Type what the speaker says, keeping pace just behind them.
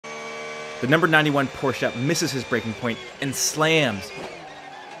The number 91 Porsche misses his braking point and slams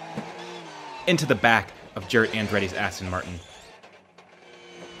into the back of Jarrett Andretti's Aston Martin.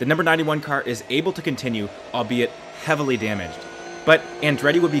 The number 91 car is able to continue, albeit heavily damaged, but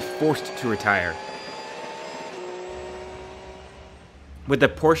Andretti would be forced to retire. With the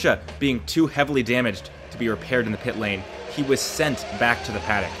Porsche being too heavily damaged to be repaired in the pit lane, he was sent back to the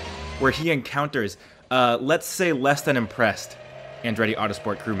paddock, where he encounters, let's say less than impressed, Andretti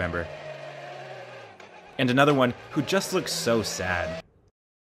Autosport crew member. And another one who just looks so sad.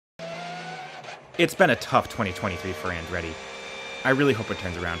 It's been a tough 2023 for Andretti. I really hope it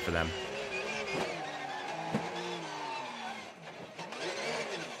turns around for them.